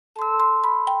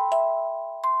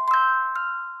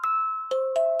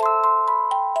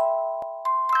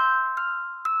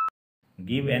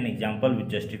Give an example with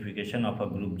justification of a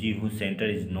group ji whose centre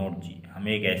is not जी।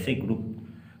 हमें एक ऐसे group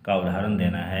का उदाहरण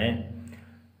देना है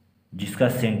जिसका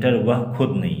सेंटर वह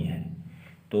खुद नहीं है।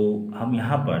 तो हम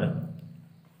यहाँ पर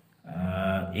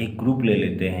एक ग्रुप ले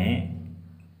लेते हैं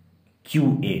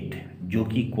Q8 जो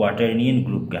कि क्वार्टरनियन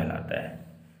ग्रुप कहलाता है।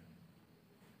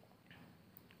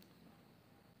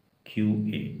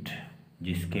 Q8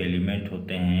 जिसके एलिमेंट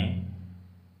होते हैं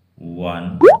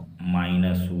 1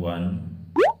 -1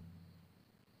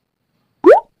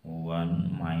 1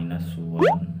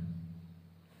 -1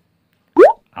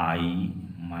 I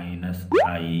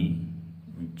 -I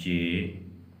J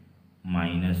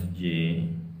 -J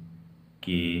K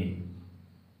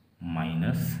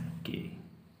 -K।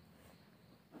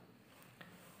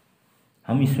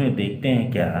 हम इसमें देखते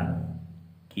हैं क्या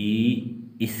कि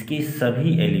इसके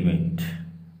सभी एलिमेंट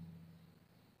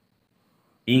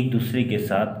एक दूसरे के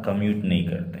साथ कम्यूट नहीं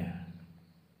करते हैं।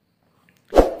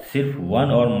 सिर्फ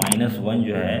 1 और -1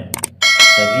 जो है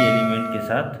सभी एलिमेंट के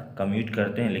साथ कम्यूट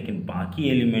करते हैं, लेकिन बाकी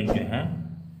एलिमेंट जो हैं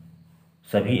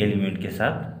सभी एलिमेंट के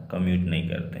साथ कम्यूट नहीं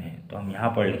करते हैं। तो हम यहाँ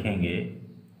पर लिखेंगे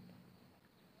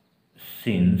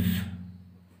since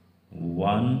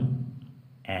 1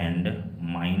 and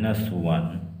 -1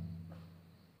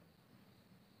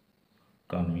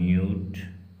 commute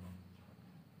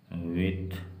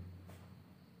with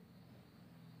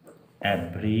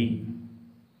every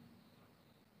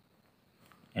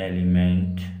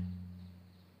element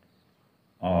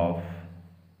of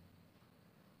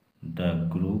the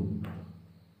group,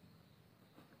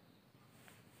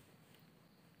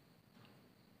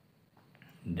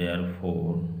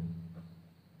 therefore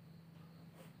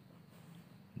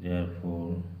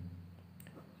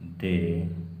they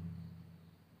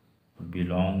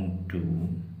belong to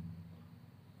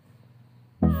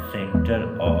center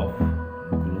of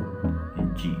group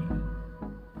G।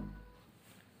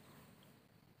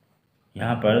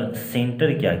 यहाँ पर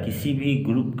सेंटर क्या, किसी भी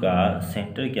ग्रुप का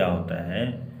सेंटर क्या होता है,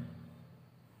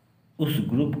 उस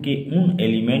ग्रुप के उन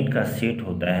एलिमेंट का सेट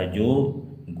होता है जो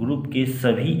ग्रुप के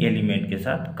सभी एलिमेंट के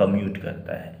साथ कम्यूट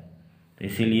करता है। तो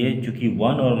इसीलिए चूंकि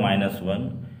 1 और -1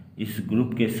 इस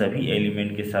ग्रुप के सभी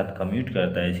एलिमेंट के साथ कम्यूट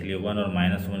करता है, इसलिए 1 और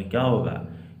 -1 क्या होगा,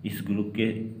 इस ग्रुप के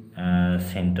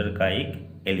सेंटर का एक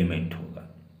एलिमेंट होगा।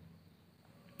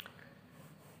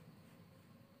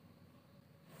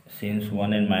 Since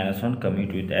 1 and -1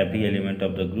 commute with every element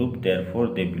of the group, therefore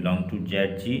they belong to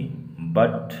ZG,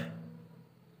 but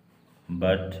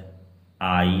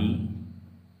I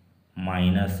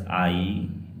 -I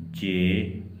J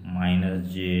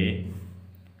 -J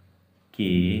K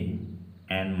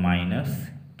and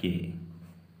 -K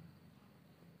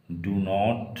do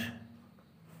not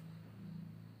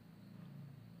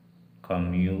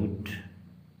commute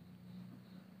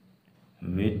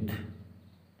with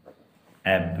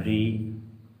every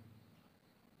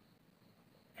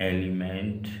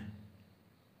element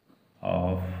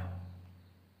of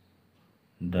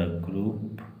the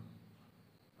group,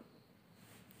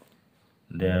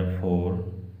 therefore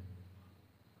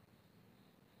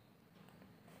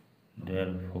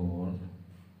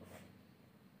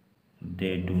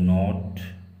they do not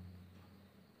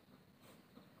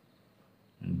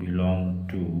belong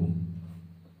to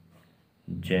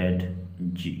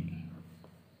ZG।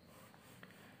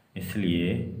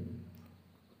 इसलिए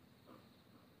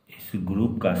इस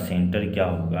group का centre क्या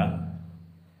होगा,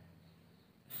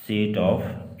 set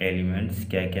of elements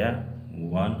क्या क्या,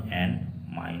 1 and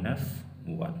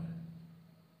 -1।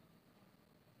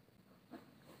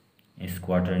 इस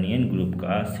क्वार्टरनियन group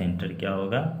का centre क्या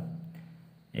होगा,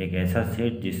 एक ऐसा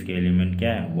सेट जिसके एलिमेंट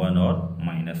क्या है, 1 और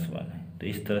 -1 है। तो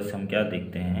इस तरह से हम क्या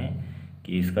देखते हैं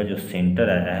कि इसका जो सेंटर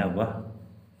आया है वह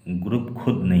ग्रुप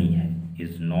खुद नहीं है,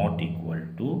 इज नॉट इक्वल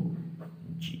टू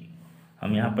जी।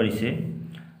 हम यहाँ पर इसे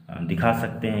दिखा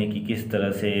सकते हैं कि किस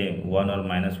तरह से 1 और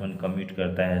 -1 कम्यूट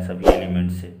करता है सभी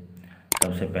एलिमेंट से।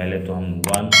 सबसे पहले तो हम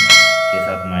 1 के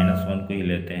साथ -1 को ही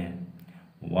लेते हैं,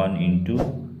 1 ×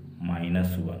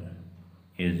 -1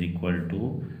 is equal to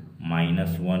 -1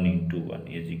 × 1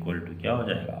 is equal to क्या हो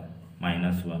जाएगा,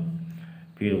 -1।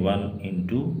 फिर 1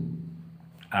 ×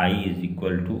 I is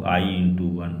equal to I ×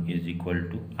 1 is equal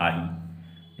to I।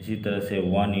 इसी तरह से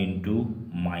 1 ×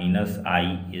 -I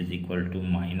is equal to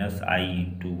 -I ×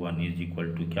 1 is equal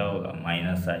to क्या होगा,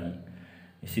 -I।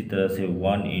 इसी तरह से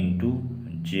 1 ×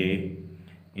 J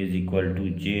is equal to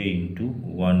J ×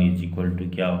 1 is equal to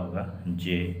क्या होगा, J।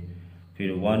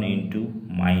 फिर 1 ×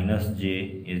 -J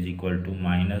is equal to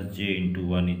 -J ×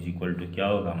 1 is equal to क्या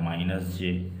होगा, -J।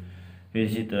 फिर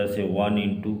इसी तरह से 1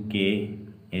 × K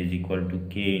is equal to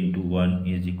K × 1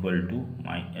 is equal to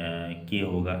K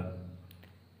होगा।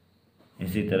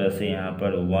 इसी तरह से यहाँ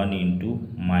पर 1 इंटू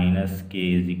माइनस के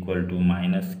इज इक्वल टू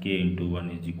माइनस के into 1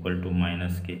 is equal to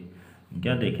minus के।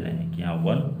 क्या देख रहे हैं कि यहाँ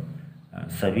 1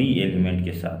 सभी एलिमेंट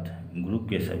के साथ, ग्रुप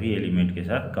के सभी एलिमेंट के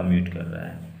साथ कम्यूट कर रहा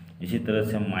है। इसी तरह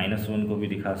से हम -1 को भी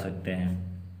दिखा सकते हैं।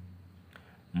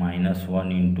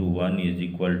 -1 into 1 is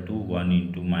equal to 1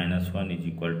 into -1 is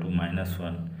equal to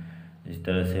 -1। इस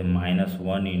तरह से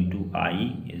 -1 into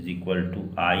I is equal to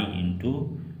I into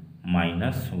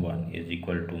 -1 is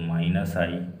equal to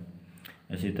 -i।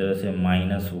 इसी तरह से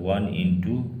 -1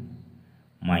 into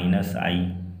 -i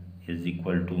is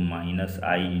equal to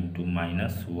 -i into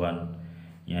 -1,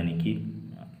 यानी कि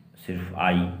सिर्फ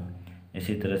i।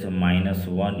 इसी तरह से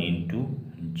 -1 into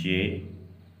j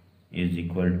is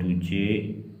equal to j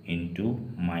into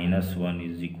 -1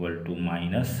 is equal to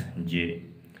 -j।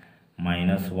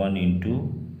 -1 into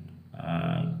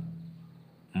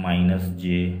 -j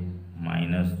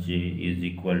is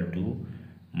equal to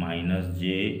 -j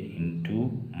into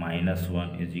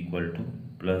 -1 is equal to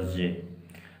 +j।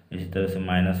 इसी तरह से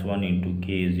 -1 into k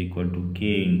is equal to k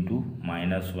into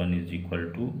 -1 is equal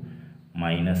to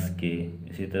 -k।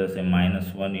 इसी तरह से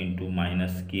 -1 into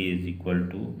 -k is equal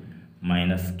to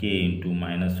 -k into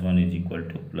 -1 is equal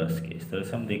to +k। इस तरह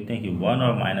से हम देखते हैं कि 1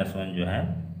 और -1 जो है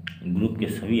ग्रुप के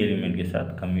सभी एलिमेंट के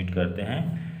साथ कम्यूट करते हैं,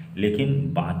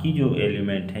 लेकिन बाकी जो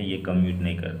एलिमेंट हैं ये कम्यूट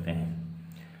नहीं करते हैं।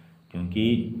 क्योंकि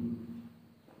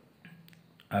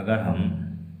अगर हम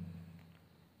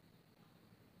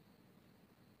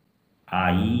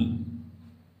i,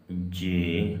 j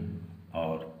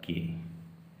और k,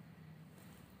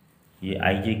 ये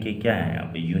i, j, k क्या है,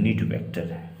 अब यूनिट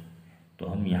वेक्टर है। तो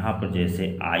हम यहाँ पर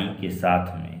जैसे i के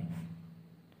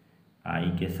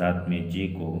साथ में j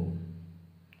को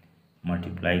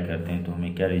मल्टीप्लाई करते हैं तो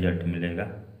हमें क्या रिजल्ट मिलेगा,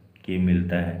 k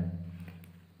मिलता है।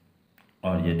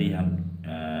 और यदि हम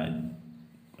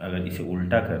अगर इसे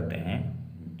उल्टा करते हैं,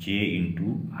 j इंटू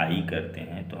आई करते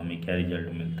हैं तो हमें क्या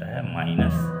रिजल्ट मिलता है,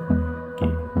 -k,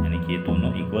 यानी कि ये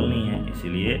दोनों इक्वल नहीं है,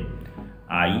 इसीलिए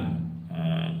i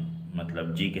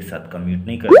मतलब j के साथ कम्यूट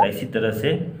नहीं करता। इसी तरह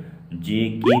से j,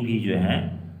 k भी जो है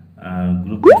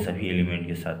ग्रुप के सभी एलिमेंट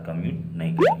के साथ कम्यूट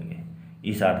नहीं करेंगे।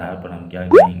 इस आधार पर हम क्या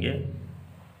कहेंगे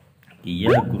कि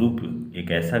यह ग्रुप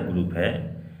एक ऐसा ग्रुप है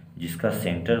जिसका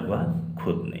सेंटर वह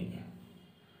खुद नहीं है।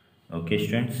 Okay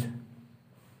students,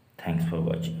 thanks for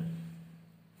watching.